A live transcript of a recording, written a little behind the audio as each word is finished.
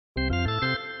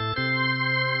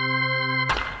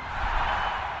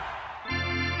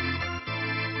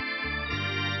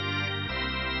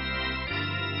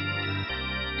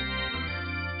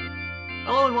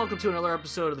and welcome to another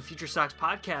episode of the FutureSox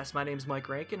podcast. My name is Mike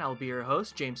Rankin. I'll be your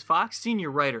host, James Fox,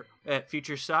 senior writer at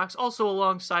FutureSox. Also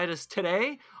alongside us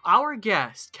today, our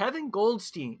guest, Kevin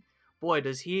Goldstein. Boy,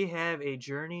 does he have a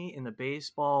journey in the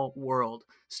baseball world.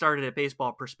 Started at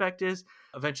Baseball Prospectus,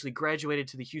 eventually graduated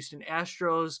to the Houston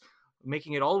Astros,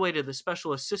 making it all the way to the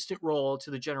special assistant role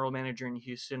to the general manager in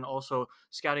Houston, also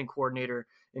scouting coordinator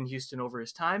in Houston over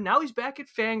his time. Now he's back at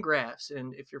FanGraphs,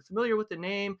 and if you're familiar with the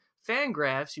name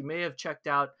FanGraphs, you may have checked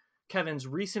out Kevin's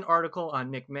recent article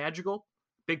on Nick Madrigal.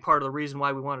 Big part of the reason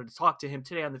why we wanted to talk to him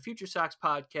today on the FutureSox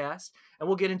podcast, and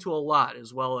we'll get into a lot,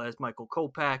 as well as Michael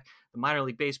Kopech, the minor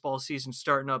league baseball season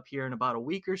starting up here in about a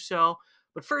week or so.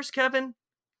 But first, Kevin,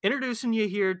 introducing you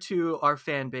here to our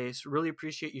fan base. Really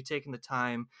appreciate you taking the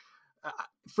time.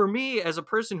 For me, as a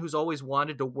person who's always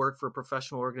wanted to work for a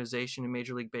professional organization in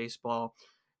Major League Baseball,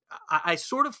 I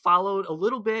sort of followed a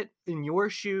little bit in your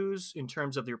shoes in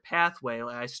terms of your pathway.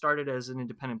 I started as an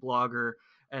independent blogger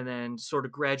and then sort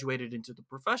of graduated into the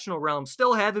professional realm.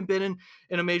 Still haven't been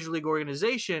in a Major League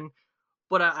organization,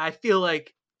 but I feel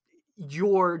like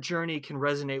your journey can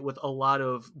resonate with a lot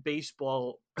of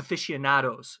baseball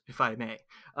aficionados, if I may.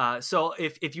 So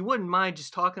if you wouldn't mind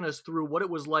just talking us through what it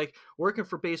was like working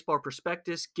for Baseball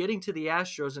Prospectus, getting to the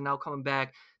Astros, and now coming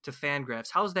back to FanGraphs.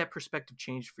 How's that perspective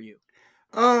changed for you?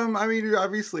 I mean,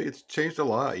 obviously it's changed a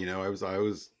lot. I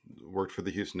was worked for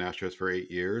the Houston Astros for 8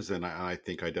 years, and I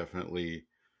think I definitely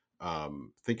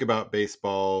think about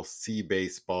baseball, see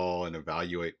baseball, and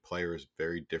evaluate players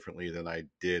very differently than I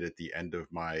did at the end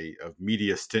of my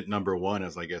media stint number one,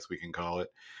 as I guess we can call it.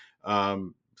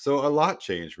 So a lot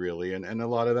changed really, and a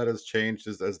lot of that has changed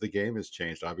as the game has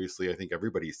changed. Obviously, I think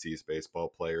everybody sees baseball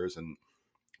players and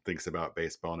thinks about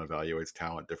baseball and evaluates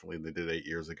talent differently than they did 8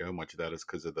 years ago. Much of that is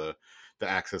because of the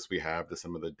access we have to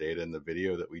some of the data and the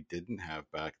video that we didn't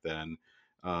have back then.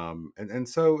 And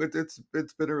so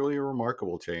it's been a really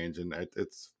remarkable change, and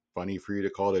it's funny for you to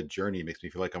call it a journey. It makes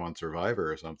me feel like I'm on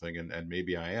Survivor or something, and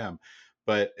maybe I am.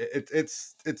 But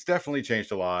it's definitely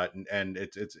changed a lot, and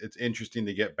it's interesting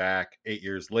to get back 8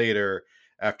 years later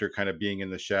after kind of being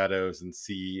in the shadows and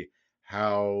see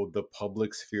how the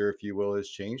public sphere, if you will, has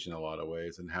changed in a lot of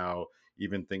ways, and how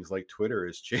even things like Twitter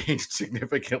has changed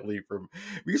significantly.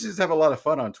 We used to just have a lot of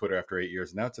fun on Twitter after 8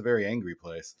 years. Now it's a very angry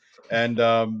place. And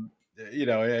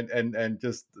and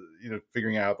just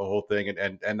figuring out the whole thing,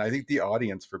 and I think the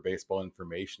audience for baseball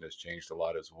information has changed a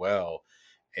lot as well.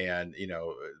 And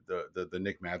the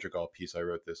Nick Madrigal piece I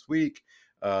wrote this week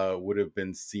would have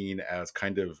been seen as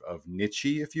kind of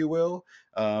niche-y, if you will.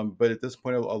 But at this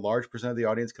point, a large percent of the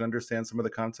audience can understand some of the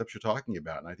concepts you're talking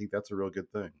about. And I think that's a real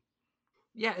good thing.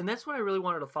 Yeah, and that's what I really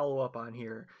wanted to follow up on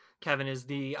here, Kevin, is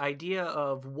the idea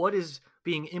of what is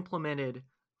being implemented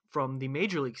from the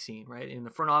major league scene, right? In the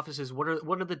front offices, what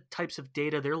are the types of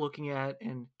data they're looking at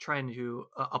and trying to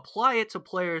apply it to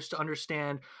players to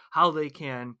understand how they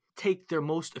can take their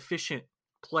most efficient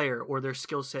player or their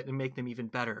skill set and make them even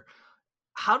better.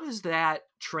 How does that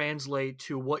translate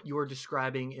to what you're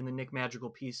describing in the Nick Madrigal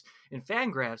piece in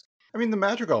FanGraphs? I mean, the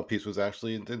Madrigal piece was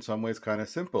actually in some ways kind of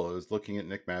simple. It was looking at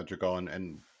Nick Madrigal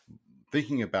and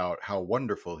thinking about how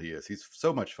wonderful he is. He's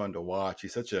so much fun to watch.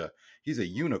 He's a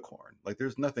unicorn. Like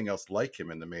there's nothing else like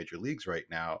him in the major leagues right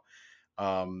now.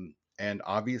 And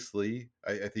obviously,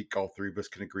 I think all three of us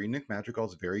can agree Nick Madrigal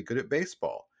is very good at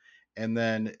baseball. And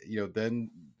then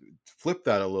then flip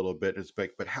that a little bit. It's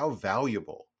like, but how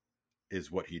valuable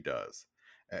is what he does?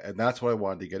 And that's what I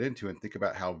wanted to get into and think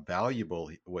about how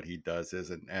valuable what he does is,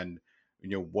 and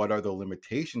what are the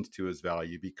limitations to his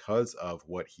value because of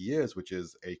what he is, which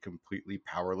is a completely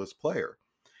powerless player.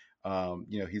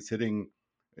 He's hitting,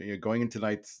 going into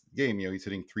tonight's game, he's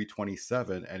hitting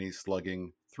 327 and he's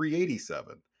slugging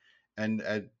 387. And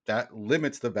that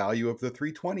limits the value of the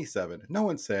 327. No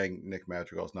one's saying Nick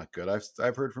Madrigal is not good.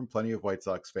 I've heard from plenty of White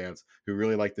Sox fans who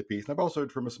really like the piece, and I've also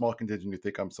heard from a small contingent who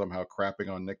think I'm somehow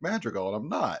crapping on Nick Madrigal, and I'm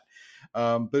not.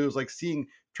 But it was like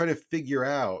trying to figure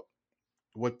out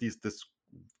what this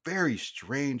very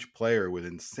strange player with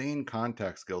insane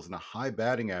contact skills and a high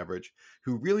batting average,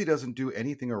 who really doesn't do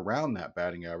anything around that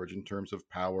batting average in terms of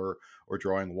power or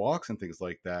drawing walks and things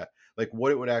like that, like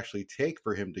what it would actually take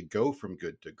for him to go from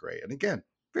good to great. And again,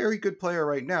 very good player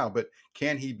right now, but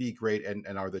can he be great? And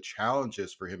are the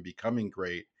challenges for him becoming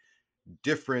great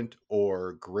different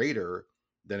or greater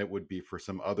than it would be for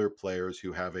some other players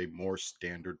who have a more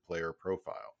standard player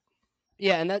profile?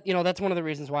 Yeah, and that's one of the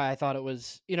reasons why I thought it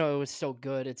was so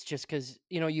good. It's just because,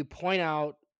 you point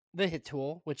out the hit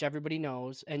tool, which everybody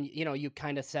knows, and you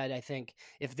kind of said, I think,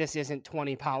 if this isn't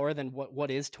 20 power, then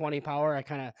what is 20 power? I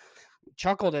kind of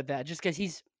chuckled at that, just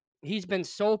because he's been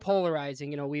so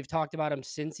polarizing. We've talked about him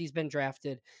since he's been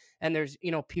drafted. And there's,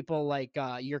 people like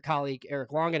your colleague Eric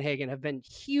Longenhagen have been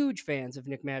huge fans of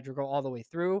Nick Madrigal all the way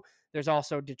through. There's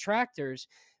also detractors.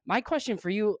 My question for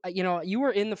you, you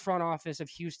were in the front office of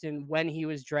Houston when he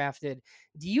was drafted.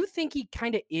 Do you think he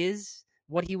kind of is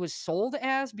what he was sold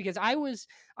as? Because I was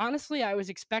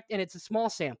expecting, and it's a small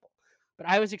sample, but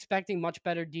I was expecting much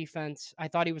better defense. I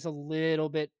thought he was a little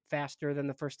bit faster than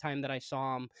the first time that I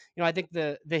saw him. I think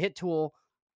the hit tool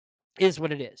is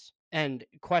what it is, and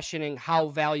questioning how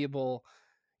valuable,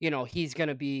 he's going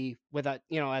to be with a,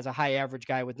 as a high average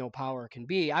guy with no power can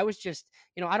be. I was just,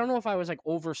 I don't know if I was like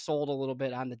oversold a little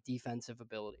bit on the defensive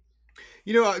ability.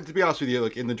 To be honest with you,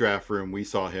 like in the draft room, we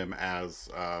saw him as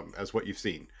what you've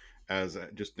seen, as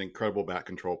just an incredible bat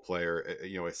control player.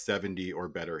 A 70 or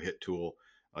better hit tool.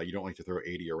 You don't like to throw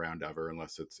 80 around ever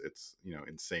unless it's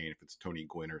insane, if it's Tony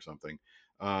Gwynn or something.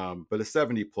 But a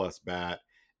 70 plus bat,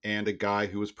 and a guy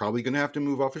who was probably going to have to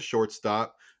move off a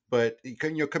shortstop. But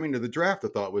coming to the draft, the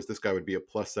thought was this guy would be a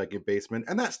plus second baseman,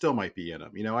 and that still might be in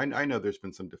him. I know there's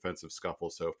been some defensive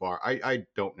scuffles so far. I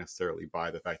don't necessarily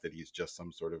buy the fact that he's just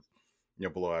some sort of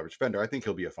below average fender. I think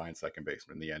he'll be a fine second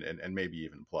baseman in the end, and maybe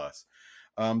even plus.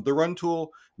 The run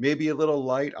tool may be a little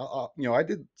light. I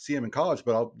did see him in college,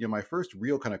 but my first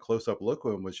real kind of close up look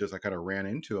at him was just I kind of ran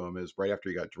into him is right after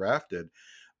he got drafted.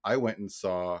 I went and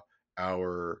saw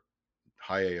our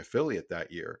high A affiliate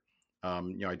that year.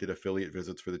 I did affiliate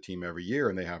visits for the team every year,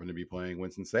 and they happened to be playing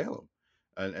Winston-Salem.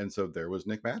 And so there was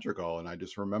Nick Madrigal. And I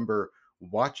just remember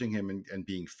watching him and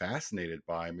being fascinated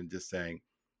by him and just saying,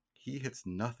 he hits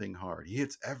nothing hard. He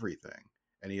hits everything,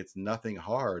 and he hits nothing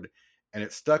hard. And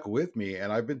it stuck with me.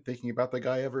 And I've been thinking about the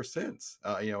guy ever since,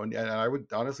 and I would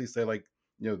honestly say, like,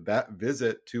 that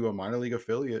visit to a minor league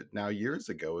affiliate now years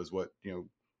ago is what,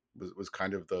 was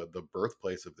kind of the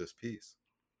birthplace of this piece.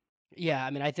 Yeah, I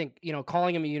mean, I think,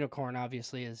 calling him a unicorn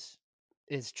obviously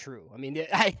is true. I mean,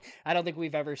 I don't think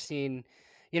we've ever seen,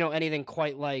 anything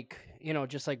quite like,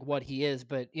 just like what he is.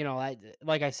 But,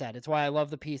 like I said, it's why I love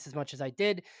the piece as much as I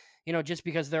did, just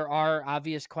because there are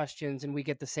obvious questions, and we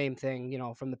get the same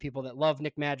thing, from the people that love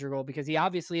Nick Madrigal, because he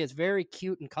obviously is very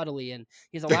cute and cuddly, and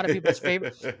he's a lot of people's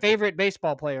favorite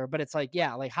baseball player. But it's like,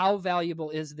 yeah, like how valuable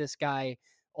is this guy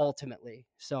ultimately?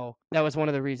 So that was one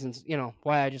of the reasons,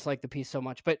 why I just like the piece so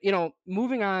much. But,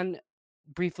 moving on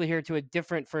briefly here to a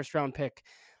different first round pick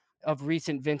of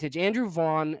recent vintage, Andrew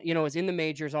Vaughn, is in the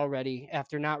majors already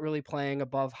after not really playing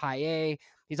above high A.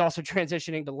 He's also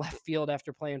transitioning to left field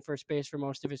after playing first base for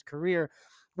most of his career.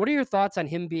 What are your thoughts on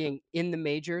him being in the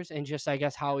majors, and just, I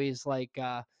guess, how he's like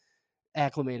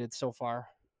acclimated so far?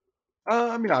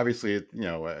 I mean, obviously,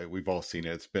 we've all seen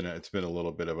it. It's been a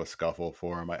little bit of a scuffle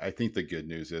for him. I think the good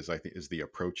news is, I think, is the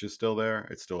approach is still there.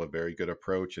 It's still a very good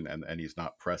approach, and he's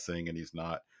not pressing, and he's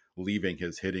not leaving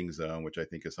his hitting zone, which I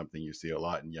think is something you see a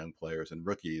lot in young players and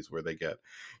rookies, where they get,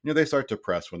 they start to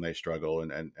press when they struggle.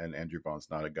 And Andrew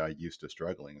Vaughn's not a guy used to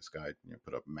struggling. This guy,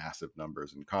 put up massive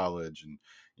numbers in college, and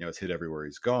has hit everywhere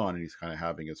he's gone, and he's kind of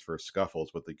having his first scuffles.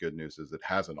 But the good news is it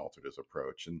hasn't altered his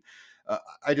approach, and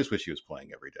I just wish he was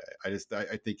playing every day.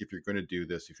 I think if you're going to do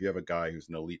this, if you have a guy who's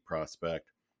an elite prospect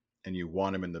and you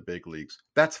want him in the big leagues,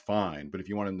 that's fine. But if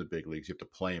you want him in the big leagues, you have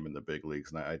to play him in the big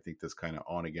leagues. And I think this kind of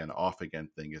on again, off again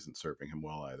thing isn't serving him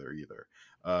well either.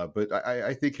 But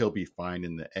I think he'll be fine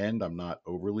in the end. I'm not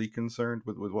overly concerned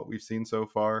with what we've seen so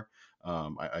far.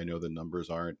 I know the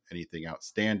numbers aren't anything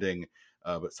outstanding,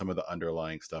 but some of the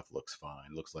underlying stuff looks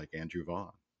fine. Looks like Andrew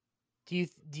Vaughn. Do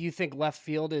you think left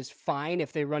field is fine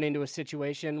if they run into a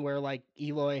situation where like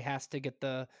Eloy has to get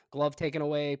the glove taken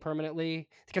away permanently?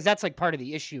 Because that's like part of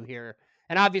the issue here.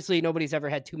 And obviously nobody's ever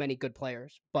had too many good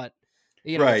players, but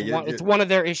Right. it's one of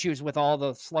their issues with all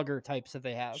the slugger types that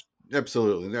they have.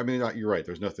 Absolutely. I mean, you're right.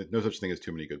 There's no such thing as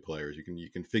too many good players. You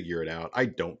can figure it out. I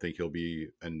don't think he'll be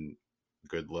a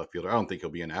good left fielder. I don't think he'll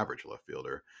be an average left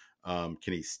fielder. Can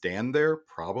he stand there?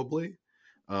 Probably.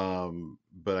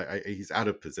 But he's out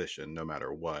of position no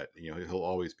matter what. He'll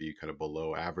always be kind of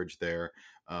below average there.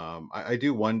 I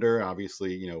do wonder.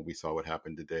 Obviously, we saw what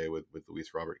happened today with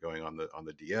Luis Robert going on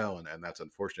the DL, and that's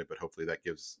unfortunate. But hopefully that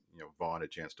gives Vaughn a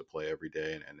chance to play every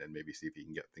day, and maybe see if he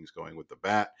can get things going with the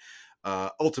bat.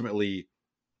 Ultimately,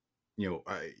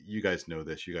 you guys know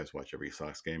this. You guys watch every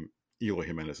Sox game. Eloy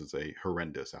Jimenez is a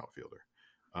horrendous outfielder.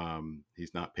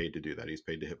 He's not paid to do that. He's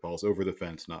paid to hit balls over the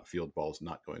fence, not field balls,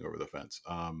 not going over the fence.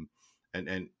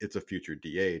 And it's a future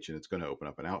DH, and it's going to open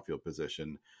up an outfield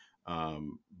position.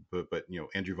 But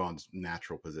Andrew Vaughn's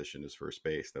natural position is first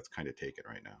base. That's kind of taken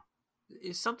right now.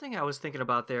 Is something I was thinking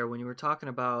about there when you were talking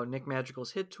about Nick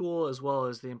Magical's hit tool as well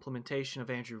as the implementation of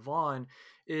Andrew Vaughn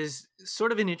is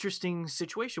sort of an interesting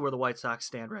situation where the White Sox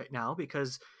stand right now,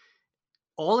 because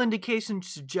all indications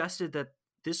suggested that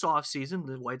this offseason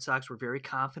the White Sox were very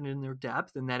confident in their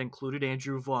depth, and that included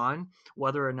Andrew Vaughn.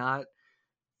 Whether or not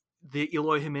the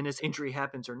Eloy Jimenez injury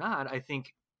happens or not, I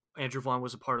think Andrew Vaughn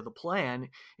was a part of the plan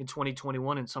in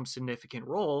 2021 in some significant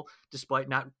role, despite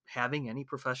not having any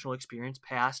professional experience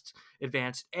past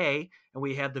Advanced A. And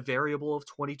we have the variable of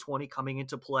 2020 coming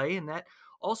into play, and that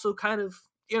also kind of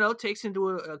takes into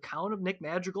account of Nick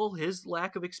Madrigal, his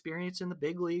lack of experience in the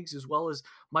big leagues, as well as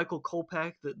Michael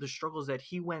Kopech, the struggles that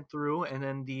he went through, and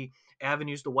then the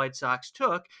avenues the White Sox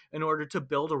took in order to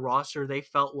build a roster they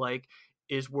felt like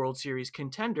is World Series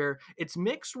contender. It's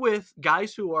mixed with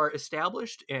guys who are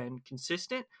established and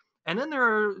consistent, and then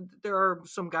there are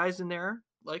some guys in there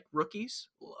like rookies,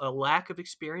 a lack of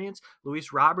experience.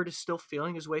 Luis Robert is still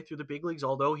feeling his way through the big leagues,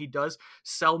 although he does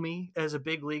sell me as a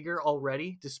big leaguer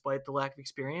already, despite the lack of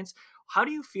experience. How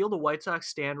do you feel the White Sox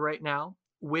stand right now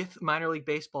with minor league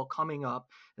baseball coming up?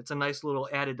 It's a nice little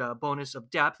added bonus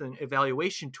of depth and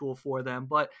evaluation tool for them,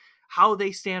 but how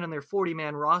they stand on their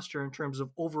 40-man roster in terms of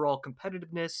overall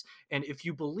competitiveness, and if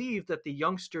you believe that the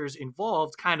youngsters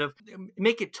involved kind of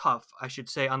make it tough, I should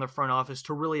say, on the front office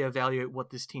to really evaluate what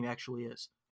this team actually is.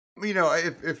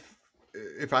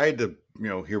 If I had to,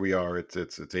 here we are.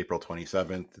 It's April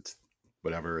 27th. It's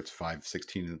whatever. It's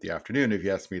 5:16 in the afternoon. If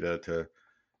you asked me to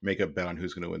make a bet on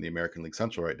who's going to win the American League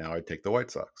Central right now, I'd take the White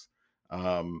Sox.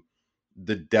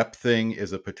 The depth thing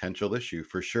is a potential issue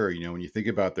for sure. When you think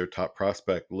about their top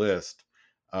prospect list,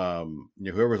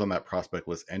 whoever's on that prospect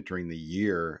list entering the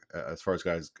year, as far as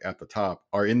guys at the top,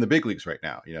 are in the big leagues right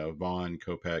now. Vaughn,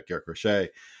 Kopech, Garrett Crochet.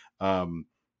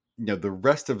 The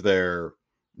rest of their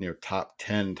top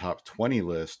 10, top 20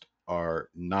 list are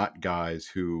not guys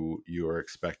who you are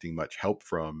expecting much help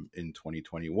from in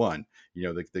 2021.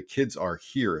 The kids are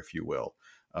here, if you will.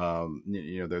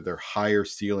 Their higher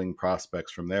ceiling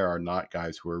prospects from there are not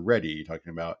guys who are ready. You're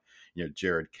talking about,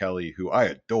 Jared Kelly, who I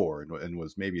adore and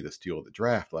was maybe the steal of the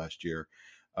draft last year.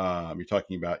 You're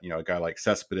talking about, a guy like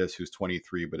Cespedes, who's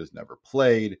 23 but has never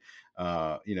played.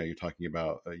 You're talking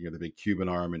about, the big Cuban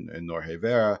arm in Norge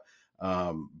Vera.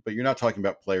 But you're not talking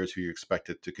about players who you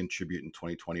expected to contribute in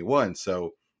 2021.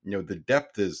 So, the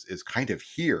depth is kind of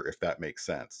here, if that makes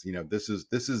sense. This is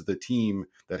the team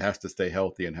that has to stay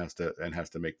healthy and has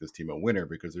to make this team a winner,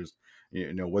 because there's,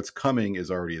 what's coming is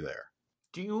already there.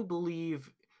 Do you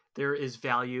believe there is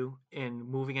value in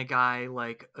moving a guy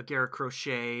like a Garrett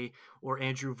Crochet or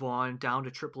Andrew Vaughn down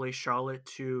to AAA Charlotte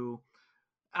to,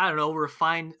 I don't know,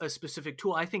 refine a specific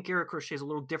tool? I think Garrett Crochet is a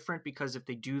little different, because if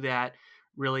they do that,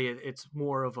 really it's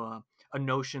more of a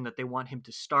notion that they want him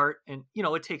to start. And,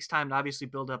 it takes time to obviously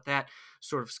build up that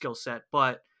sort of skill set.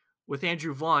 But with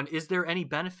Andrew Vaughn, is there any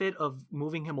benefit of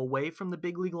moving him away from the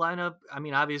big league lineup? I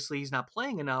mean, obviously he's not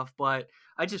playing enough, but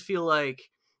I just feel like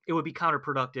it would be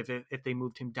counterproductive if they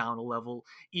moved him down a level,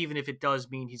 even if it does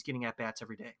mean he's getting at bats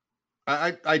every day.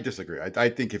 I disagree. I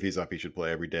think if he's up, he should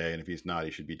play every day. And if he's not,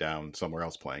 he should be down somewhere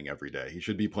else playing every day. He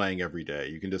should be playing every day.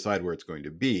 You can decide where it's going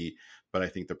to be, but I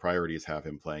think the priority is have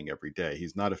him playing every day.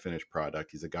 He's not a finished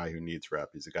product. He's a guy who needs rep.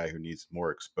 He's a guy who needs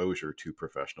more exposure to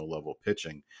professional level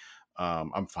pitching.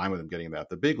 I'm fine with him getting that at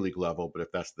the big league level, but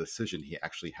if that's the decision, he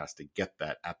actually has to get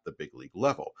that at the big league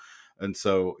level. And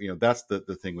so, that's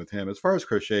the thing with him. As far as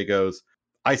Crochet goes,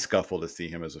 I scuffle to see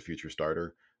him as a future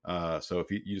starter. So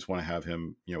if you just want to have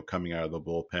him, coming out of the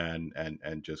bullpen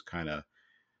and just kind of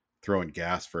throwing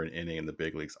gas for an inning in the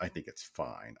big leagues, I think it's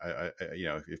fine.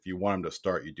 If you want him to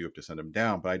start, you do have to send him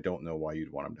down, but I don't know why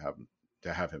you'd want him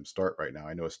to have him start right now.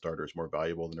 I know a starter is more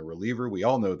valuable than a reliever. We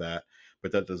all know that,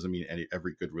 but that doesn't mean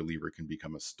every good reliever can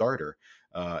become a starter.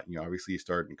 Obviously he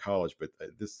started in college, but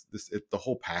the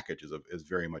whole package is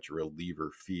very much a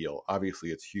reliever feel. Obviously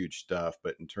it's huge stuff,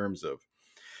 but in terms of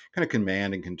kind of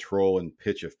command and control and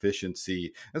pitch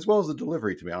efficiency, as well as the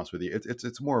delivery, to be honest with you,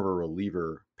 it's more of a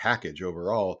reliever package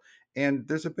overall. And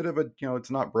there's a bit of a, it's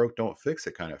not broke, don't fix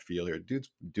it kind of feel here. Dude's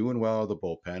doing well out of the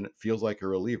bullpen. It feels like a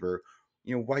reliever.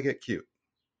 Why get cute?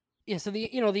 Yeah, so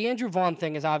the Andrew Vaughn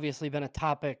thing has obviously been a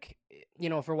topic,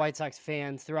 for White Sox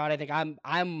fans throughout. I think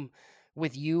I'm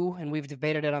with you, and we've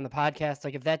debated it on the podcast.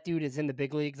 Like, if that dude is in the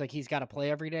big leagues, like, he's got to play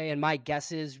every day. And my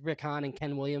guess is Rick Hahn and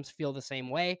Ken Williams feel the same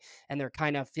way, and they're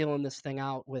kind of feeling this thing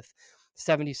out with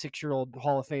 76-year-old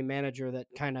Hall of Fame manager that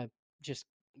kind of just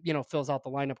fills out the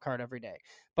lineup card every day.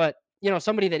 But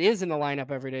somebody that is in the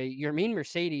lineup every day, Yermin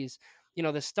Mercedes.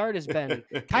 The start has been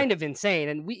kind of insane.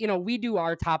 And we do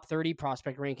our top 30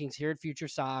 prospect rankings here at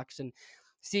FutureSox. And,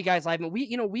 see guys live. And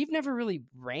we've never really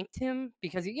ranked him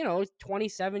because,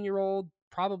 27-year-old,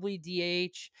 probably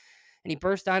DH, and he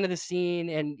burst onto the scene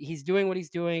and he's doing what he's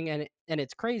doing, and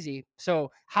it's crazy.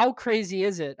 So how crazy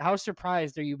is it? How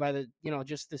surprised are you by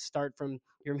just the start from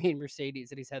your main Mercedes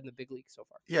that he's had in the big league so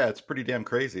far? Yeah, it's pretty damn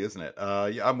crazy, isn't it?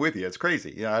 Yeah, I'm with you. It's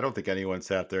crazy. Yeah, I don't think anyone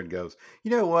sat there and goes, you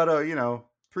know what?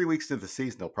 3 weeks into the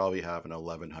season, they'll probably have an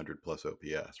 1100 plus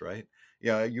OPS, right?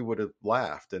 Yeah, you would have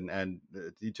laughed, and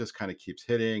he just kind of keeps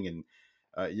hitting, and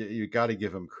you got to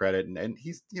give him credit. And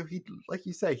he's, he like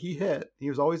you say, he hit. He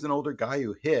was always an older guy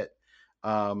who hit.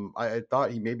 I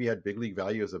thought he maybe had big league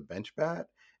value as a bench bat,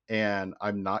 and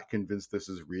I'm not convinced this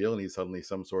is real and he's suddenly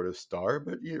some sort of star,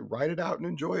 but you write it out and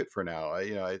enjoy it for now.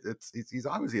 He's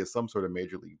obviously has some sort of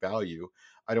major league value.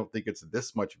 I don't think it's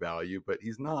this much value, but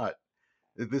he's not.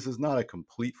 This is not a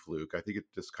complete fluke. I think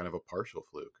it's just kind of a partial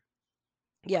fluke.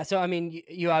 Yeah, so I mean,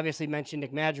 you obviously mentioned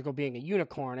Nick Madrigal being a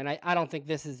unicorn, and I don't think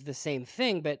this is the same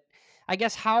thing, but I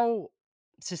guess how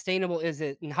sustainable is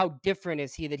it, and how different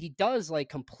is he that he does like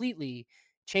completely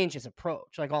change his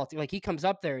approach? Like he comes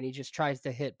up there and he just tries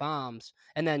to hit bombs,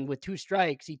 and then with two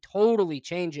strikes, he totally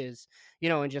changes,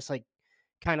 and just like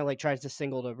kind of like tries to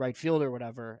single to right field or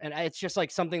whatever, and it's just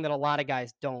like something that a lot of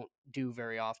guys don't do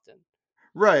very often.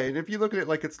 Right. And if you look at it,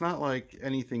 like it's not like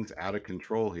anything's out of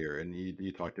control here. And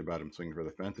you talked about him swinging for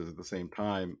the fences at the same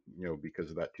time, because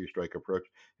of that two strike approach.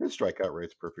 His strikeout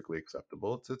rate's perfectly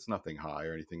acceptable. It's nothing high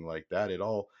or anything like that at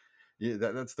all. Yeah,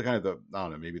 that's the kind of I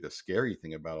don't know, maybe the scary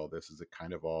thing about all this is it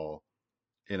kind of all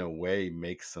in a way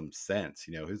makes some sense.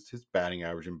 His batting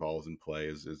average in balls in play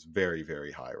is very,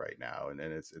 very high right now. And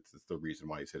it's the reason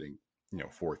why he's hitting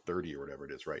 430 or whatever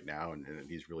it is right now, and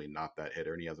he's really not that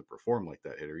hitter, and he hasn't performed like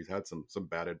that hitter. He's had some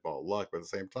batted ball luck, but at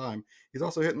the same time he's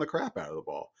also hitting the crap out of the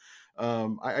ball.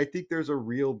 I think there's a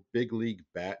real big league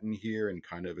bat in here, and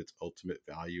kind of its ultimate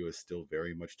value is still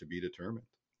very much to be determined.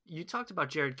 You talked about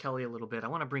Jared Kelly a little bit. I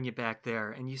want to bring you back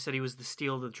there, and you said he was the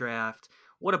steal of the draft.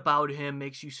 What about him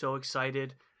makes you so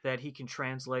excited that he can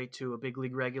translate to a big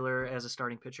league regular as a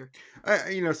starting pitcher?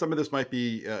 Some of this might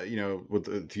be,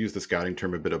 to use the scouting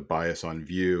term, a bit of bias on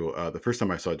view. The first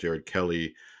time I saw Jared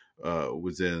Kelly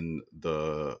was in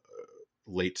the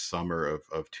late summer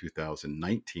of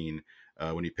 2019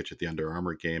 when he pitched at the Under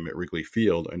Armour game at Wrigley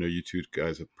Field. I know you two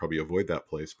guys would probably avoid that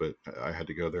place, but I had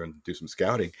to go there and do some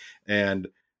scouting. And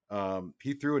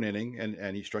he threw an inning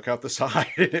and he struck out the side.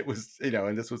 And it was,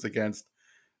 and this was against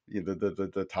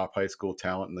the top high school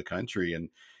talent in the country, and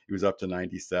he was up to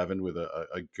 97 with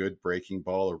a good breaking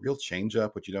ball, a real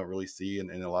changeup, which you don't really see in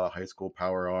a lot of high school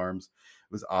power arms.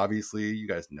 It was obviously, you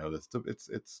guys know this,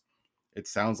 it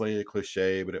sounds like a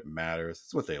cliche, but it matters.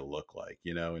 It's what they look like,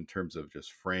 in terms of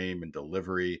just frame and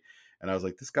delivery. And I was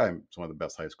like, this guy is one of the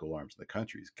best high school arms in the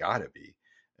country. He's got to be.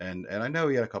 And I know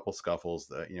he had a couple scuffles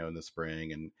that, in the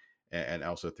spring, and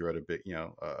also threw out a big,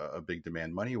 a big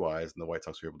demand money wise. And the White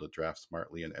Sox were able to draft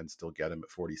smartly and still get him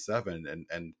at 47.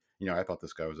 And I thought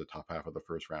this guy was a top half of the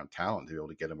first round talent to be able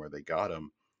to get him where they got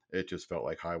him. It just felt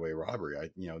like highway robbery. I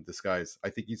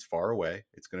think he's far away.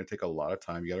 It's going to take a lot of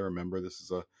time. You got to remember, this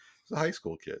is a high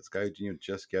school kid. This guy,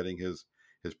 just getting his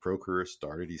pro career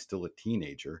started. He's still a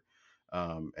teenager.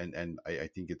 And I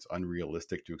think it's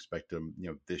unrealistic to expect him,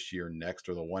 this year, next,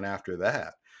 or the one after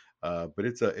that. But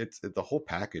it's the whole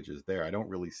package is there. I don't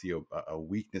really see a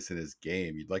weakness in his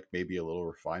game. You'd like maybe a little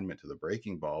refinement to the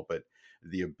breaking ball, but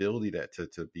the ability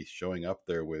to be showing up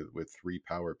there with three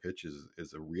power pitches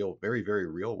is a real, very, very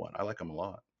real one. I like him a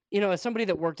lot. As somebody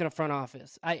that worked in a front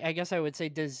office, I guess I would say,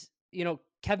 does,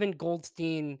 Kevin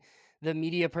Goldstein, the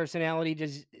media personality,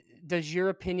 does your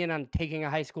opinion on taking a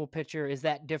high school pitcher, is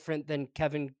that different than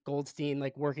Kevin Goldstein,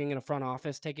 like working in a front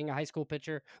office, taking a high school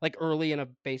pitcher, like early in a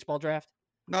baseball draft?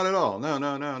 Not at all. No,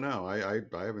 no, no, no. I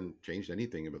haven't changed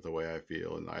anything about the way I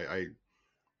feel, and I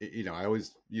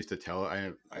always used to tell.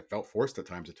 I felt forced at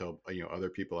times to tell other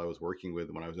people I was working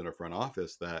with when I was in a front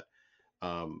office that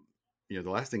um, the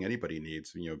last thing anybody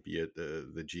needs, be it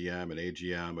the GM, an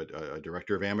AGM, a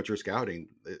director of amateur scouting,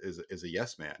 is a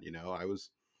yes man. I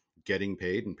was getting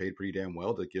paid and paid pretty damn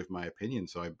well to give my opinion,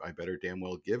 so I better damn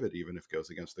well give it, even if it goes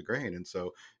against the grain. And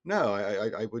so, no,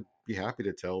 I would be happy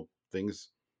to tell things,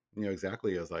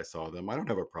 exactly as I saw them. I don't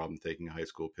have a problem taking a high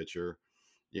school pitcher.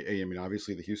 I mean,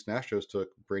 obviously, the Houston Astros took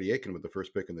Brady Aiken with the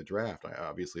first pick in the draft.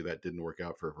 Obviously, that didn't work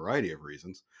out for a variety of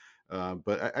reasons.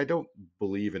 But I don't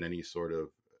believe in any sort of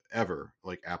ever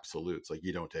like absolutes. Like,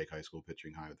 you don't take high school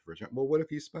pitching high with the first round. Well, what if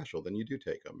he's special? Then you do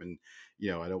take him. And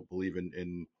I don't believe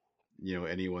in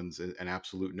anyone's an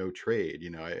absolute no trade.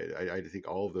 I think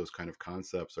all of those kind of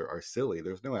concepts are silly.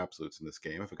 There's no absolutes in this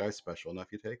game. If a guy's special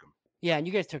enough, you take him. Yeah, and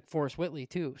you guys took Forrest Whitley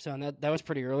too, so and that was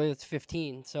pretty early. That's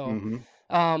 15. So,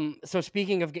 Hmm. so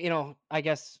speaking of I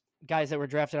guess guys that were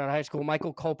drafted out of high school,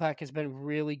 Michael Kopech has been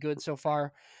really good so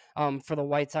far. For the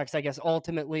White Sox, I guess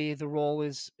ultimately the role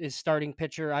is starting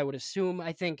pitcher. I would assume.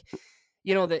 I think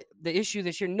the issue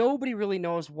this year, nobody really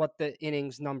knows what the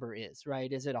innings number is.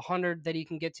 Right? Is it 100 that he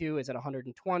can get to? Is it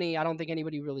 120? I don't think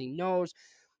anybody really knows.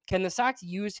 Can the Sox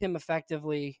use him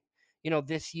effectively,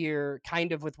 this year,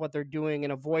 kind of with what they're doing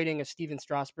and avoiding a Steven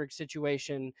Strasburg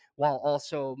situation while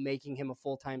also making him a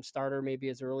full-time starter maybe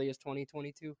as early as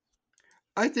 2022?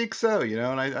 I think so,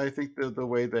 and I think the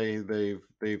way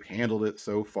they've handled it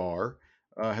so far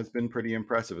has been pretty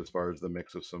impressive as far as the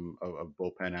mix of some of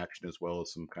bullpen action as well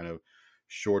as some kind of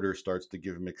shorter starts to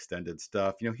give him extended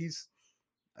stuff. He's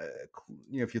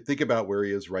if you think about where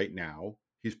he is right now,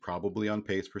 he's probably on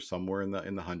pace for somewhere in the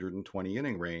 120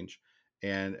 inning range,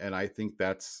 and I think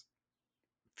that's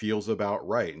feels about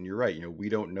right. And you're right. We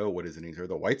don't know what his innings are.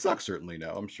 The White Sox certainly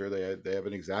know. I'm sure they have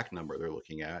an exact number they're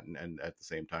looking at, and at the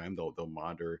same time they'll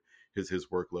monitor his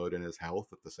workload and his health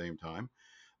at the same time.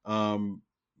 Um,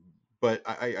 but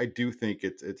I do think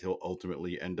he'll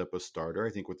ultimately end up a starter. I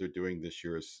think what they're doing this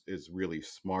year is really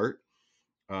smart.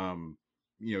 um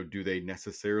do they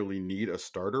necessarily need a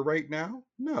starter right now?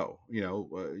 No.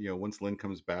 Once Lynn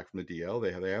comes back from the DL,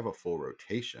 they have a full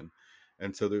rotation,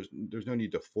 and so there's no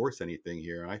need to force anything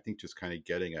here. And I think just kind of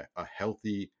getting a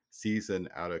healthy season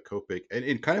out of Kopech, and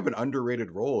in kind of an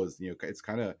underrated role is, it's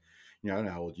kind of, I don't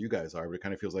know how old you guys are, but it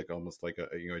kind of feels like almost like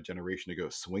a generation ago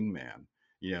swing man.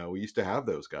 We used to have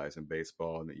those guys in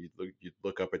baseball, and that you'd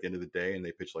look up at the end of the day, and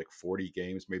they pitched like 40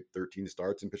 games, made 13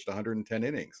 starts, and pitched 110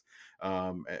 innings.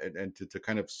 And to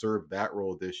kind of serve that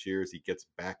role this year as he gets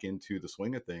back into the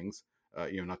swing of things,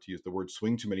 not to use the word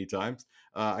swing too many times,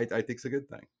 I think it's a good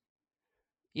thing.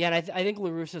 Yeah, and I think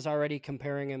LaRussa's already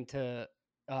comparing him to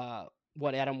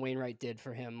what Adam Wainwright did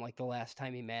for him like the last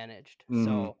time he managed. Hmm.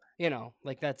 So,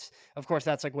 like that's of course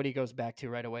that's like what he goes back to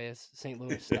right away is St.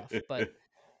 Louis stuff. But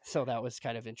so that was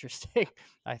kind of interesting,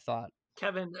 I thought.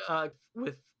 Kevin,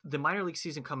 with the minor league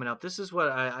season coming up, this is what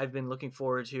I've been looking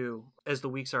forward to as the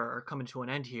weeks are coming to an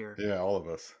end here. Yeah, all of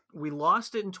us. We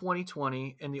lost it in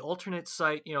 2020, and the alternate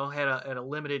site, had a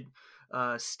limited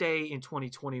stay in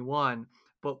 2021.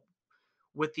 But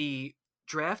with the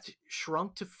draft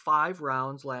shrunk to 5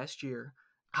 rounds last year,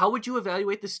 how would you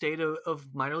evaluate the state of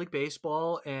minor league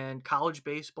baseball and college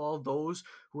baseball, those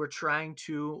who are trying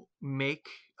to make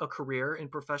a career in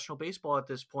professional baseball at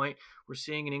this point? We're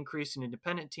seeing an increase in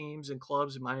independent teams and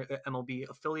clubs and minor MLB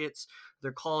affiliates.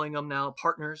 They're calling them now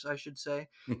partners, I should say,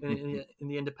 in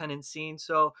the independent scene.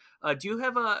 So, do you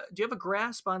have a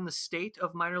grasp on the state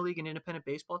of minor league and independent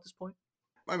baseball at this point?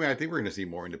 I mean, I think we're going to see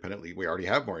more independent league. We already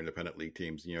have more independent league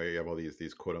teams. You have all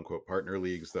these quote unquote partner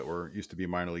leagues that were used to be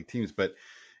minor league teams. But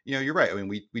you're right. I mean,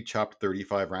 we chopped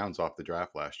 35 rounds off the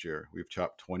draft last year. We've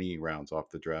chopped 20 rounds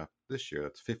off the draft this year.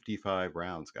 That's 55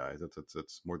 rounds, guys.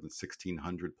 That's more than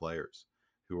 1,600 players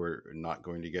who are not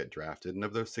going to get drafted. And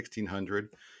of those 1,600,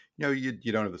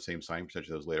 you don't have the same signing percentage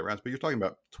of those later rounds, but you're talking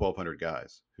about 1,200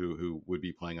 guys who would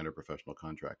be playing under professional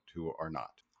contract who are not.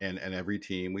 And every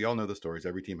team, we all know the stories.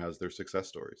 Every team has their success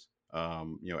stories.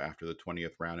 After the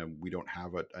 20th round, and we don't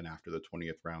have an after the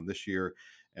 20th round this year.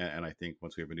 And I think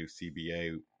once we have a new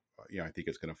CBA, I think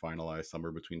it's going to finalize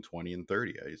somewhere between 20 and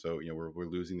 30. So we're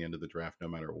losing the end of the draft no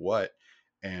matter what.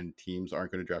 And teams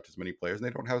aren't going to draft as many players, and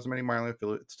they don't have as many minor league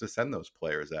affiliates to send those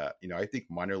players at. I think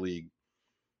minor league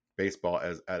baseball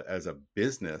as a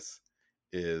business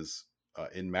is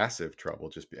in massive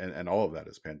trouble. And all of that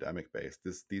is pandemic based.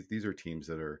 These are teams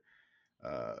that are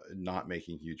not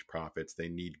making huge profits. They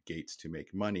need Gates to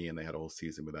make money, and they had a whole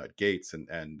season without Gates.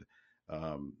 And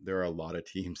there are a lot of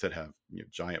teams that have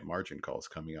giant margin calls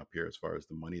coming up here as far as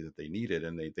the money that they needed,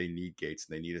 and they need Gates,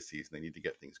 and they need a season. They need to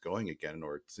get things going again in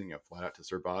order to flat out to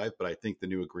survive. But I think the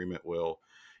new agreement will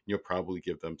probably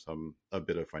give them a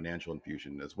bit of financial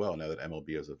infusion as well now that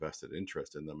MLB has a vested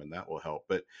interest in them, and that will help.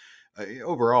 But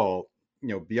overall,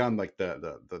 beyond like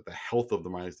the health of the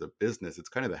minors, the business, it's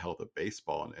kind of the health of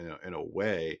baseball in a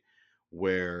way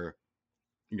where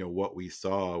what we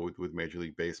saw with Major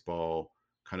League Baseball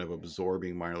kind of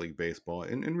absorbing minor league baseball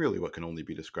and really what can only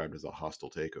be described as a hostile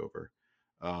takeover,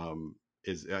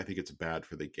 is I think it's bad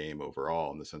for the game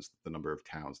overall in the sense that the number of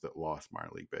towns that lost minor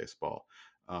league baseball.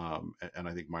 And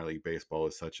I think minor league baseball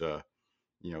is such a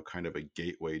kind of a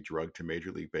gateway drug to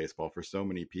Major League Baseball for so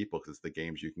many people because it's the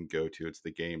games you can go to. It's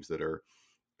the games that are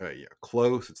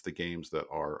close. It's the games that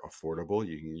are affordable.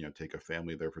 You can take a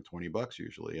family there for $20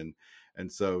 usually,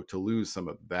 and so to lose some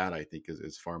of that, I think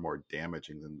is far more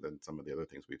damaging than some of the other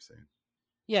things we've seen.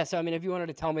 Yeah, so I mean, if you wanted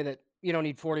to tell me that you don't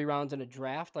need 40 rounds in a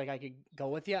draft, like I could go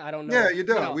with you. I don't know Yeah, if you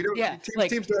don't. We don't. yeah,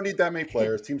 Teams don't need that many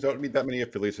players. Teams don't need that many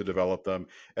affiliates to develop them,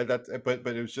 and that's. But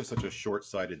it was just such a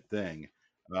short-sighted thing,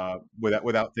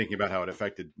 without thinking about how it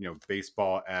affected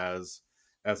baseball as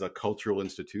a cultural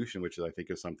institution, which I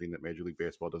think is something that Major League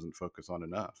Baseball doesn't focus on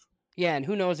enough. yeah, and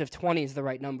who knows if 20 is the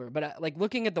right number. But like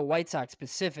looking at the White Sox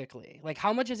specifically, like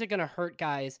how much is it going to hurt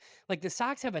guys? Like the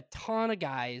Sox have a ton of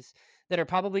guys that are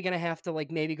probably going to have to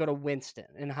like maybe go to Winston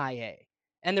in high A.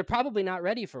 And they're probably not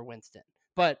ready for Winston.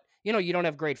 But, you don't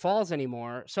have Great Falls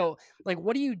anymore. So, like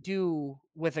what do you do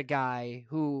with a guy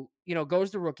who,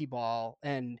 goes to rookie ball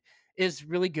and is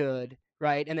really good,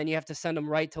 right? And then you have to send them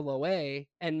right to low A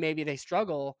and maybe they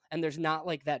struggle and there's not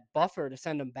like that buffer to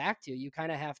send them back to. You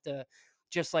kind of have to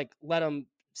just like let them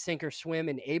sink or swim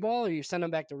in A ball, or you send them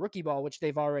back to rookie ball, which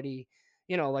they've already,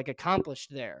 like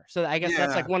accomplished there. So I guess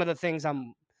that's Yeah, like one of the things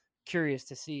I'm curious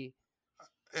to see.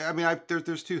 I mean,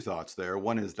 there's two thoughts there.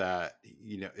 One is that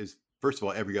is first of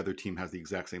all, every other team has the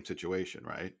exact same situation,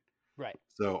 right? Right.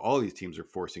 So all these teams are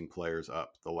forcing players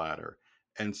up the ladder.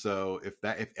 And so if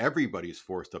everybody's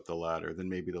forced up the ladder, then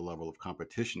maybe the level of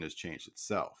competition has changed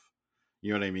itself.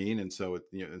 You know what I mean? And so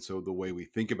and so the way we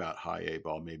think about high A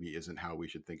ball maybe isn't how we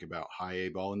should think about high A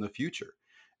ball in the future.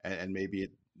 And maybe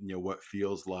what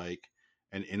feels like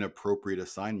an inappropriate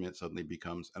assignment suddenly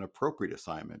becomes an appropriate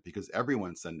assignment because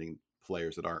everyone's sending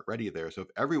players that aren't ready there. So if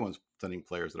everyone's sending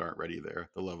players that aren't ready there,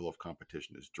 the level of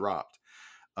competition is dropped.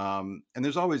 And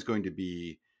there's always going to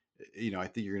be, I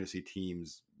think you're going to see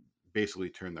teams basically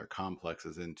turn their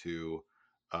complexes into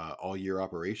all year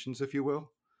operations, if you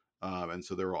will. And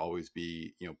so there will always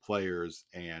be, players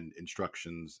and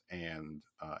instructions and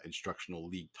instructional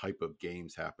league type of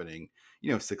games happening,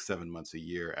 6, 7 months a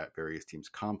year at various teams'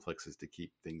 complexes to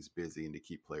keep things busy and to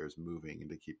keep players moving and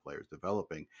to keep players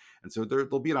developing. And so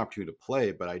there'll be an opportunity to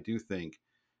play, but I do think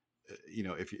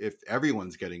if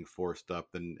everyone's getting forced up,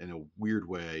 then in a weird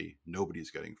way,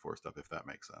 nobody's getting forced up, if that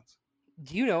makes sense.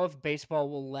 Do you know if baseball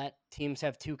will let teams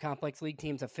have two complex league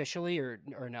teams officially or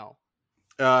no?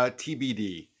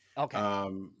 TBD. Okay.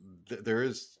 Um,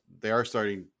 they're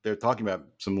talking about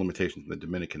some limitations in the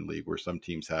Dominican League where some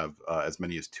teams have as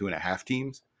many as 2.5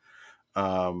 teams.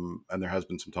 And there has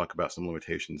been some talk about some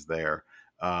limitations there.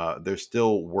 They're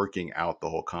still working out the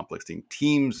whole complex thing.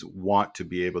 Teams want to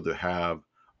be able to have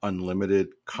unlimited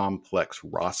complex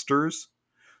rosters.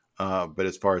 But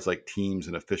as far as like teams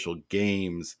and official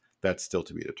games, that's still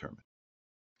to be determined.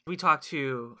 We talked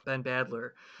to Ben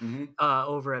Badler Mm-hmm.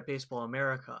 over at Baseball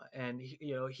America, and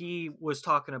he was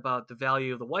talking about the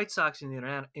value of the White Sox in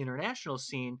the international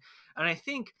scene. And I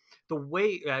think the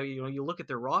way you look at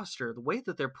their roster, the way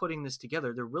that they're putting this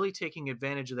together, they're really taking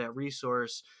advantage of that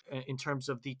resource in terms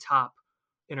of the top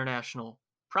international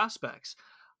prospects.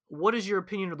 What is your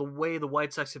opinion of the way the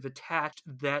White Sox have attached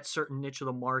that certain niche of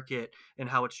the market and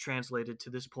how it's translated to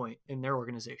this point in their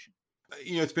organization?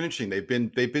 It's been interesting. They've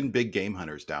been big game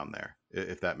hunters down there,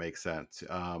 if that makes sense.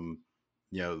 When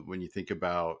you think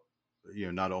about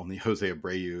not only Jose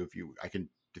Abreu, if you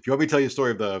want me to tell you a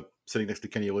story of the sitting next to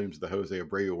Kenny Williams, the Jose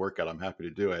Abreu workout, I'm happy to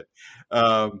do it.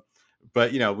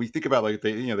 But we think about like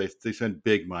they spend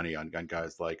big money on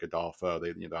guys like Adolfo.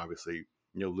 They obviously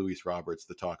Luis Roberts,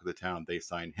 the talk of the town. They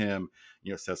sign him.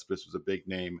 Cespedes was a big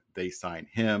name. They sign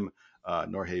him.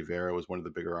 Norge Vera was one of the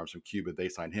bigger arms from Cuba. They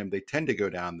signed him. They tend to go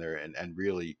down there and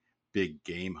really big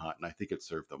game hunt, and I think it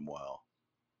served them well.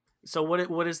 So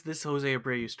what is this Jose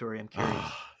Abreu story? I'm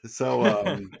curious.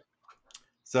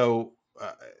 So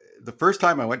the first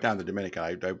time I went down to the Dominican,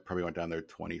 I probably went down there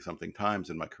 20 something times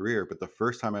in my career, but the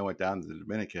first time I went down to the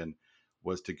Dominican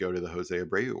was to go to the Jose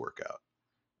Abreu workout.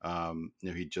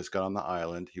 He just got on the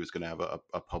island. He was going to have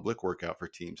a public workout for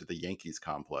teams at the Yankees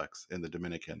complex in the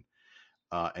Dominican.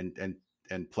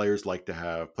 And players like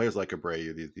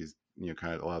Abreu, these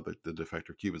kind of a lot of the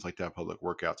defector Cubans like to have public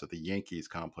workouts at the Yankees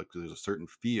complex because there's a certain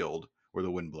field where the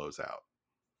wind blows out,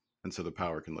 and so the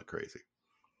power can look crazy.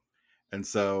 And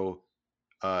so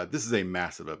this is a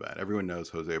massive event. Everyone knows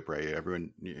Jose Abreu.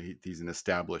 He's an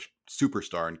established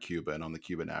superstar in Cuba and on the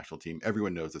Cuban national team.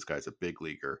 Everyone knows this guy's a big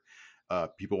leaguer.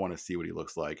 People want to see what he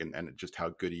looks like and just how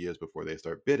good he is before they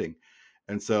start bidding.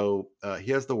 And so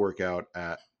he has the workout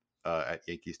at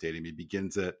Yankee Stadium. He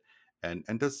begins it and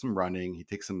does some running. He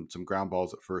takes some ground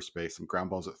balls at first base, some ground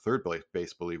balls at third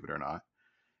base, believe it or not.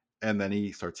 And then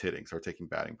he starts taking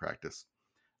batting practice.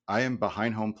 I am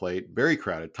behind home plate, very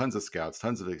crowded, tons of scouts,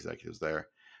 tons of executives there.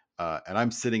 And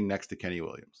I'm sitting next to Kenny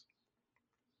Williams.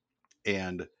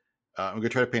 And I'm going to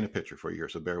try to paint a picture for you here,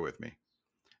 so bear with me.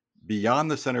 Beyond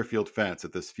the center field fence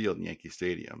at this field in Yankee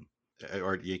Stadium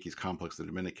or at Yankees complex, the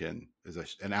Dominican, is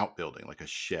an outbuilding, like a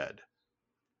shed.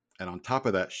 And on top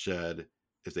of that shed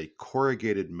is a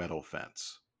corrugated metal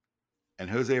fence. And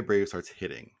Jose Abreu starts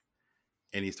hitting,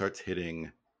 and he starts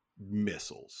hitting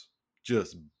missiles,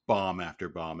 just bomb after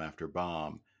bomb after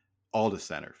bomb, all to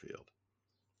center field.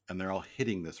 And they're all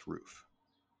hitting this roof.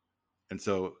 And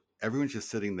so everyone's just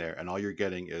sitting there, and all you're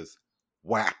getting is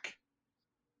whack,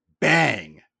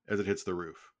 bang, as it hits the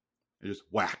roof. It just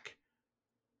whack,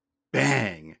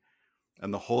 bang.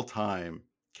 And the whole time,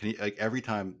 like every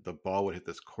time the ball would hit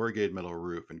this corrugated metal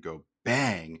roof and go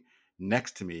bang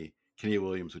next to me, Kenny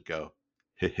Williams would go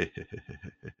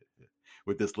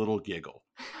with this little giggle.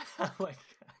 Oh my God.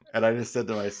 And I just said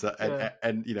to myself, Yeah.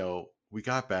 and you know, we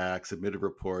got back, submitted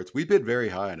reports. We bid very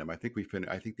high on him. I think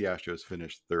I think the Astros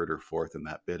finished third or fourth in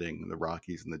that bidding. The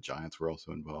Rockies and the Giants were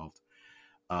also involved.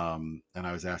 And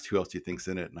I was asked, who else do you think's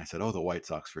in it? And I said, oh, the White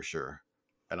Sox for sure.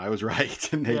 And I was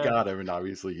right, and they Yeah. got him. And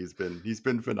obviously, he's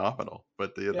been phenomenal.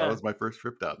 But that Yeah. was my first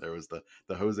trip down there. Was the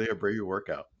Jose Abreu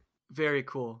workout. Very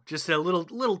cool. Just a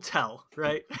little tell,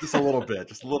 right? Just a little bit.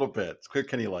 It's clear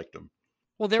Kenny liked him.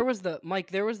 Well, there was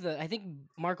I think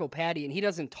Marco Patti, and he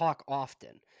doesn't talk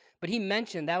often, but he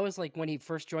mentioned that was like when he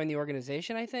first joined the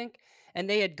organization, I think, and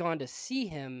they had gone to see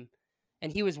him,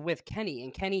 and he was with Kenny,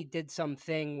 and Kenny did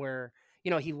something where,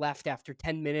 he left after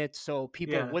 10 minutes so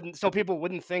people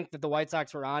wouldn't think that the White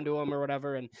Sox were onto him or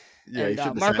whatever. And Yeah, he shouldn't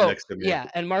have sat Marco, next to me. yeah,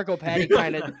 and Marco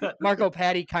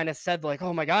Patti kind of said like,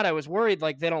 "Oh my God, I was worried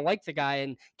like they don't like the guy."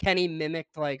 And Kenny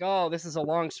mimicked like, "Oh, this is a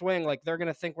long swing. Like they're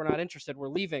gonna think we're not interested. We're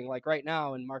leaving like right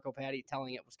now." And Marco Patti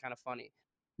telling it was kind of funny.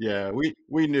 Yeah, we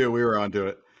knew we were onto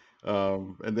it.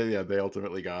 And then they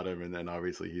ultimately got him, and then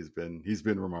obviously he's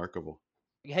been remarkable.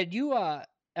 Had you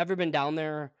ever been down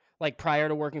there like prior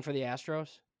to working for the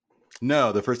Astros?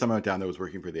 No, the first time I went down there was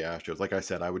working for the Astros. Like I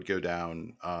said, I would go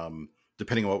down,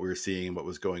 depending on what we were seeing, what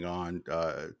was going on,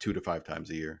 2 to 5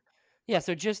 times a year. Yeah,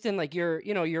 so just in like your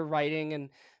writing and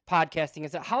podcasting,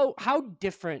 is that how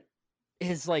different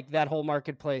is like that whole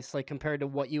marketplace like compared to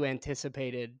what you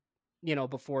anticipated,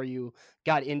 before you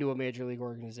got into a major league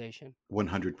organization?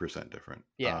 100% different.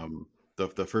 Yeah.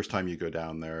 The first time you go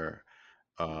down there,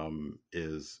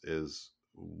 is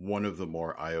one of the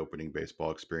more eye-opening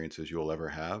baseball experiences you'll ever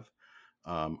have.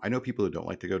 I know people who don't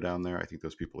like to go down there. I think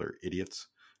those people are idiots.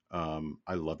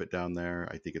 I love it down there.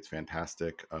 I think it's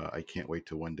fantastic. I can't wait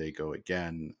to one day go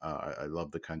again. I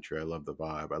love the country. I love the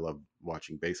vibe. I love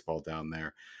watching baseball down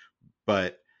there.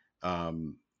 But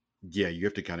yeah, you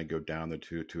have to kind of go down there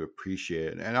to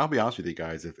appreciate it. And I'll be honest with you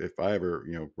guys, if I ever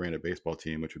ran a baseball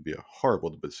team, which would be a horrible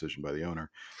decision by the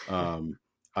owner,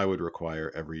 I would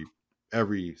require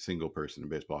every single person in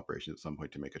baseball operations at some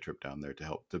point to make a trip down there to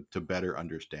help to better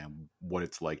understand what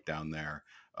it's like down there,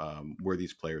 where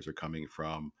these players are coming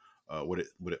from, what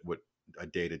a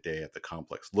day-to-day at the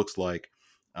complex looks like.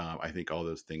 I think all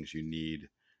those things you need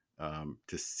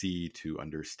to see, to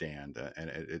understand,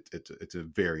 and it's a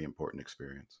very important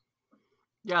experience.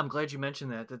 Yeah, I'm glad you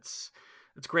mentioned that. That's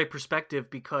great perspective,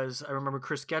 because I remember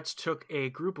Chris Getz took a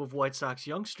group of White Sox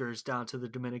youngsters down to the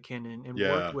Dominican and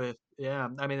worked with. Yeah,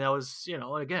 I mean that was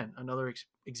again another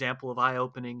example of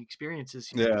eye-opening experiences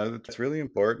here. Yeah, that's really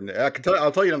important.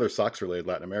 I'll tell you another Sox related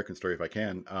Latin American story if I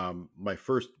can. My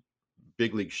first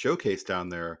big league showcase down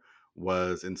there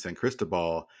was in San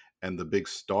Cristobal, and the big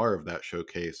star of that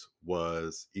showcase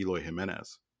was Eloy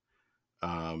Jimenez.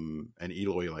 And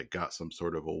Eloy got some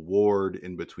sort of award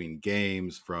in between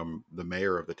games from the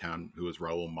mayor of the town, who was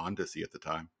Raul Mondesi at the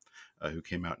time, who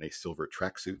came out in a silver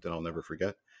tracksuit that I'll never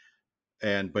forget.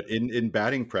 But in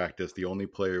batting practice, the only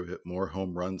player who hit more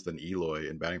home runs than Eloy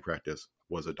in batting practice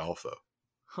was Adolfo.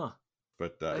 Huh.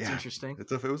 But that's interesting.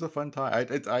 It was a fun time.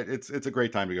 It's a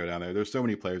great time to go down there. There's so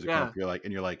many players who come up. You're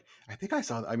like, I think I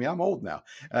saw. I mean, I'm old now,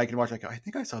 and I can watch. I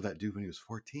think I saw that dude when he was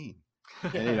 14.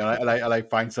 And, and I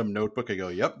find some notebook. I go,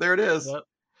 yep, there it is. Yep.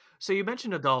 So you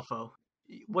mentioned Adolfo.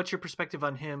 What's your perspective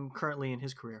on him currently in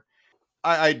his career?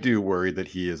 I do worry that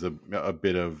he is a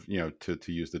bit of,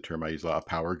 to use the term I use, a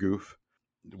power goof,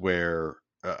 where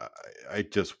I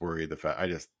just worry I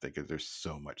just think that there's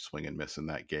so much swing and miss in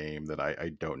that game that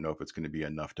I don't know if it's going to be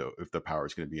enough if the power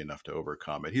is going to be enough to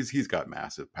overcome it. He's got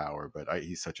massive power, but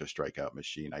he's such a strikeout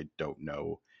machine. I don't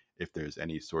know if there's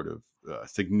any sort of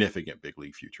significant big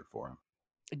league future for him.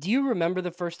 Do you remember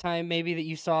the first time maybe that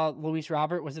you saw Luis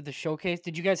Robert? Was it the showcase?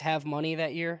 Did you guys have money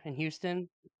that year in Houston?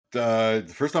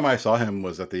 The first time I saw him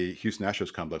was at the Houston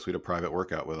Astros complex. We had a private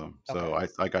workout with him. So Okay.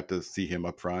 I got to see him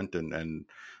up front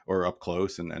or up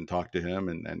close and talk to him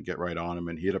and get right on him.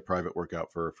 And he had a private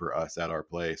workout for us at our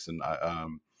place. And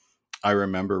I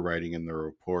remember writing in the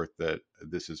report that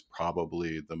this is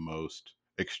probably the most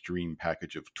extreme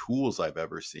package of tools I've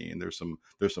ever seen. There's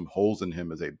some holes in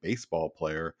him as a baseball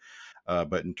player,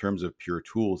 but in terms of pure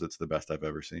tools, it's the best I've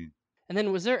ever seen. And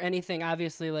then was there anything,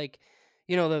 obviously, like,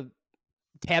 the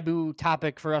taboo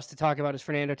topic for us to talk about is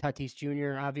Fernando Tatis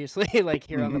Jr., obviously, like,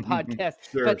 here on the podcast.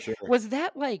 Sure, But sure. was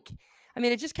that like, I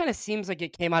mean, it just kind of seems like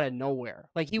it came out of nowhere.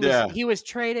 Like Yeah. he was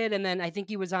traded, and then I think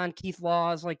he was on Keith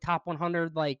Law's like top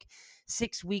 100 like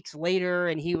 6 weeks later,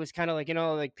 and he was kind of like,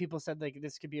 like people said like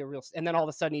this could be a real, and then all of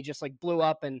a sudden he just like blew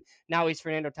up, and now he's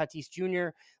Fernando Tatis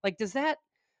Jr. Like,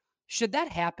 should that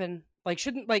happen? Like,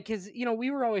 shouldn't, like, because, we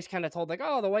were always kind of told, like,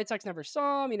 oh, the White Sox never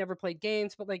saw him. He never played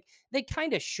games. But, like, they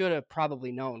kind of should have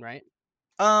probably known, right?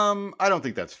 I don't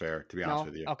think that's fair, to be honest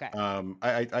No? with you. Okay.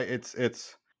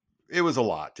 It was a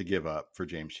lot to give up for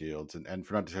James Shields, and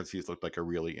Fernando Tatis looked like a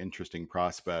really interesting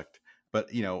prospect. But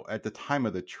at the time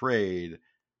of the trade,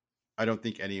 I don't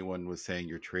think anyone was saying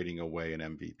you're trading away an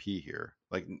MVP here.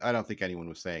 Like, I don't think anyone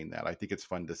was saying that. I think it's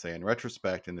fun to say in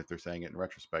retrospect, and if they're saying it in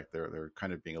retrospect, they're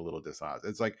kind of being a little dishonest.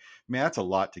 It's like, man, that's a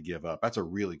lot to give up. That's a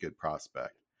really good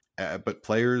prospect. But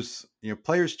players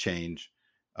change,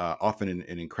 often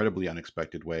in incredibly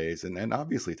unexpected ways, and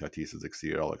obviously Tatis has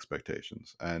exceeded all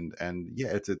expectations. And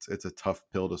yeah, it's a tough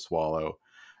pill to swallow.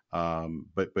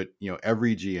 But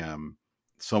every GM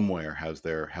somewhere has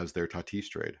their Tatis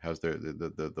trade, has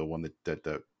the one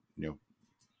that you know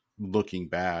looking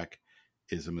back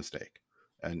is a mistake.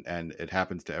 And it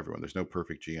happens to everyone. There's no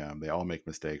perfect GM. They all make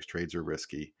mistakes. Trades are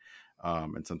risky.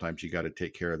 And sometimes you got to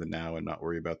take care of the now and not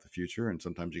worry about the future. And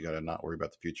sometimes you got to not worry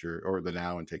about the future or the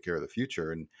now and take care of the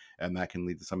future. And that can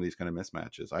lead to some of these kind of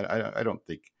mismatches. I don't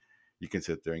think you can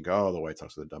sit there and go, oh, the White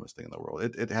Sox are the dumbest thing in the world.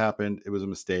 It happened. It was a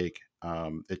mistake.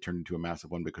 It turned into a massive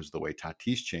one because of the way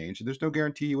Tatis changed. And there's no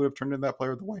guarantee he would have turned into that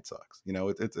player with the White Sox.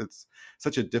 It's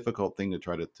such a difficult thing to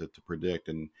try to predict.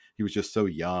 And he was just so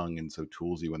young and so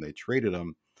toolsy when they traded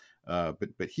him.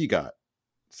 But he got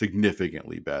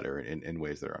significantly better in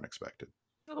ways that are unexpected.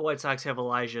 The White Sox have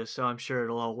Elijah, so I'm sure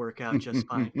it'll all work out just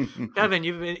fine. Kevin,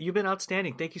 you've been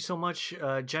outstanding. Thank you so much.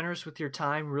 Generous with your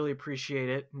time. Really appreciate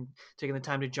it, and taking the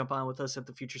time to jump on with us at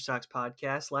the Future Sox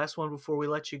podcast. Last one before we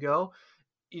let you go.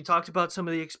 You talked about some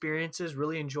of the experiences.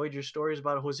 Really enjoyed your stories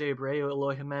about Jose Abreu,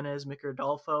 Eloy Jimenez, Micker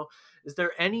Adolfo. Is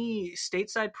there any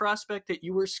stateside prospect that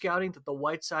you were scouting that the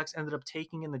White Sox ended up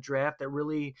taking in the draft that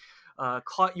really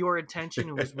caught your attention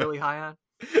and was really high on?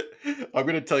 I'm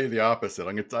going to tell you the opposite.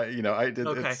 I'm going to tell I did.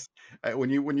 Okay.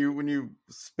 When you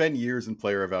spend years in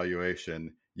player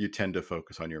evaluation, you tend to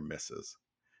focus on your misses.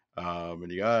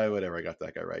 And you go, oh, whatever, I got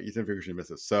that guy right. You tend to focus on your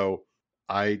misses. So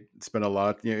I spent a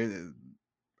lot.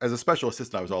 As a special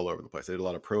assistant, I was all over the place. I did a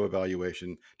lot of pro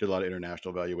evaluation, did a lot of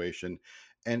international evaluation,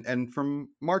 and from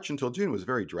March until June was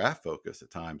very draft focused at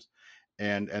times,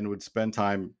 and would spend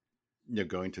time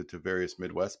going to various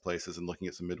Midwest places and looking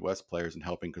at some Midwest players and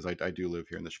helping because I do live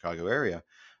here in the Chicago area,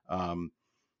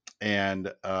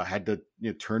 and had to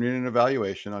turn in an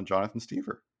evaluation on Jonathan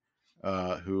Stever,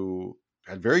 who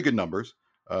had very good numbers,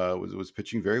 was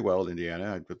pitching very well at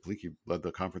Indiana. I believe he led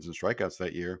the conference in strikeouts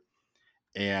that year,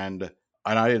 and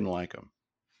I didn't like him.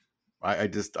 I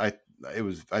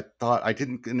thought I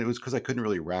didn't, and it was because I couldn't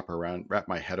really wrap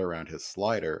my head around his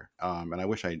slider. And I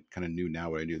wish I kind of knew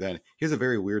now what I knew then. He has a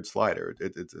very weird slider.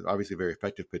 It's obviously a very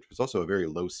effective pitch, but it's also a very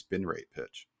low spin rate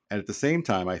pitch. And at the same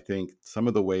time, I think some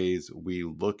of the ways we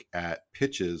look at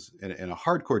pitches in a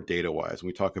hardcore data wise, when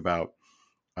we talk about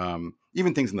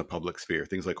even things in the public sphere,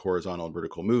 things like horizontal and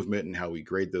vertical movement and how we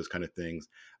grade those kind of things.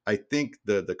 I think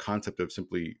the concept of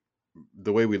simply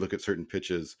the way we look at certain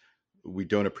pitches, we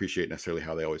don't appreciate necessarily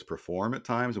how they always perform at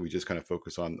times, and we just kind of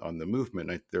focus on the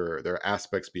movement. And there are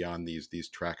aspects beyond these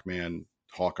TrackMan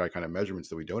Hawkeye kind of measurements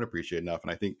that we don't appreciate enough.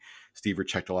 And I think Stever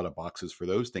checked a lot of boxes for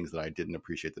those things that I didn't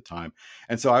appreciate at the time.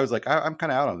 And so I was like, I'm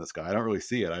kind of out on this guy. I don't really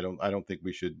see it. I don't think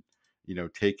we should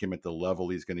take him at the level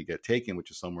he's going to get taken,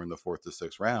 which is somewhere in the 4th to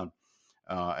 6th round.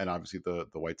 And obviously the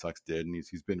White Sox did, and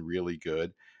he's been really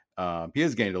good. He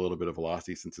has gained a little bit of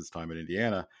velocity since his time in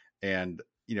Indiana, and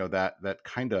that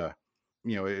kind of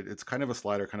it's kind of a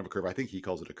slider, kind of a curve. I think he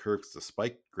calls it a curve. It's a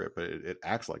spike grip, but it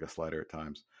acts like a slider at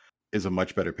times. Is a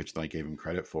much better pitch than I gave him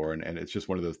credit for, and it's just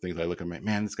one of those things I look at,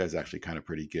 man, this guy's actually kind of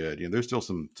pretty good. There's still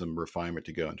some refinement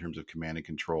to go in terms of command and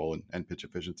control and pitch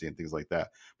efficiency and things like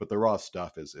that. But the raw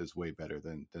stuff is way better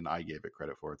than I gave it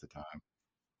credit for at the time.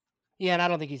 Yeah, and I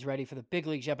don't think he's ready for the big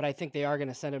leagues yet, but I think they are going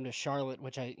to send him to Charlotte,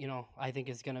 which I think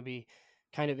is going to be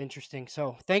kind of interesting.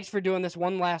 So thanks for doing this.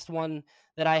 One last one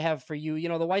that I have for you.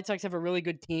 The White Sox have a really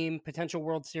good team, potential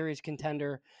World Series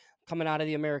contender coming out of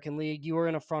the American League. You were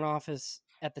in a front office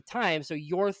at the time. So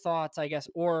your thoughts, I guess,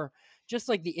 or just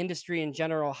like the industry in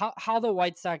general, how the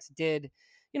White Sox did,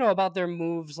 about their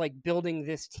moves, like building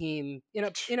this team in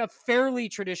a fairly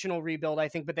traditional rebuild, I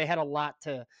think, but they had a lot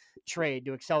to trade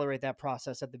to accelerate that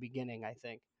process at the beginning, I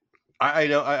think.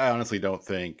 I honestly don't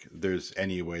think there's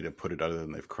any way to put it other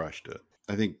than they've crushed it.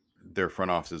 I think their front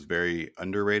office is very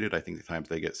underrated. I think the times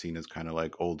they get seen as kind of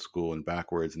like old school and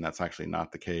backwards, and that's actually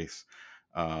not the case.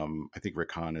 I think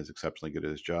Rick Hahn is exceptionally good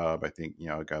at his job. I think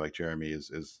a guy like Jeremy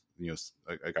is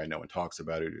a guy no one talks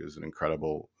about. It is an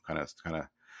incredible kind of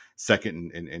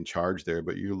second in charge there.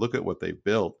 But you look at what they've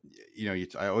built.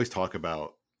 I always talk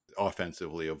about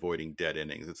offensively avoiding dead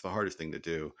innings. It's the hardest thing to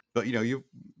do. But you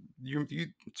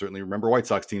certainly remember White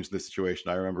Sox teams in this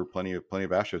situation. I remember plenty of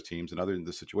Astros teams and other in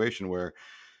this situation where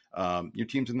your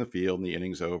team's in the field and the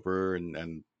inning's over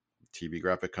and TV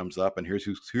graphic comes up and here's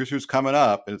who's coming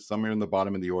up, and it's somewhere in the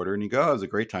bottom of the order, and you go, oh, it's a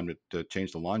great time to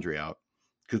change the laundry out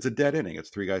because it's a dead inning. It's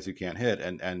three guys who can't hit,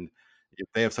 and if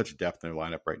they have such depth in their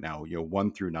lineup right now,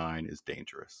 1 through 9 is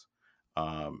dangerous.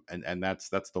 And that's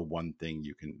the one thing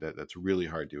that's really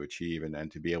hard to achieve, and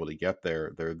to be able to get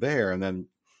there, they're there, and then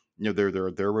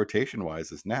their rotation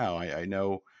wise is now. I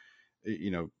know,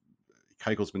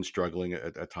 Keuchel's been struggling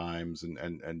at times, and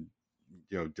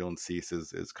Dylan Cease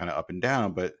is kind of up and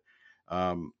down, but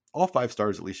all 5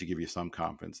 stars at least should give you some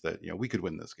confidence that we could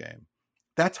win this game.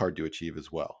 That's hard to achieve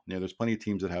as well. There's plenty of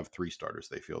teams that have 3 starters,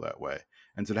 they feel that way,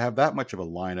 and so to have that much of a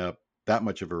lineup, that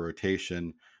much of a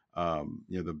rotation,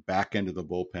 the back end of the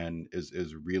bullpen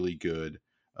is really good.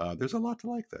 There's a lot to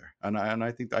like there, and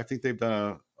I think they've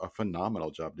done a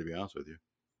phenomenal job, to be honest with you.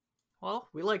 Well,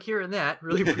 we like hearing that.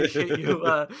 Really appreciate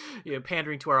you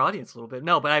pandering to our audience a little bit.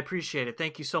 No, but I appreciate it.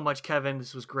 Thank you so much, Kevin.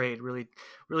 This was great. Really,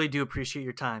 really do appreciate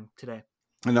your time today.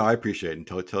 No, I appreciate it. And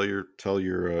tell your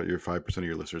 5% of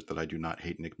your listeners that I do not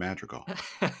hate Nick Madrigal.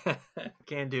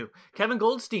 Can do. Kevin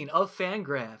Goldstein of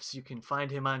FanGraphs. You can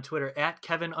find him on Twitter at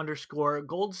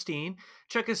Kevin_Goldstein.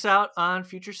 Check us out on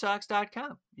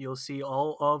FutureSox.com. You'll see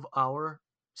all of our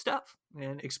stuff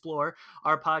and explore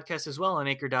our podcast as well on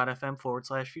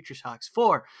anchor.fm/FutureSox.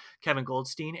 For Kevin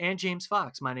Goldstein and James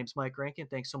Fox, my name's Mike Rankin.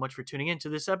 Thanks so much for tuning in to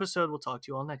this episode. We'll talk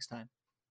to you all next time.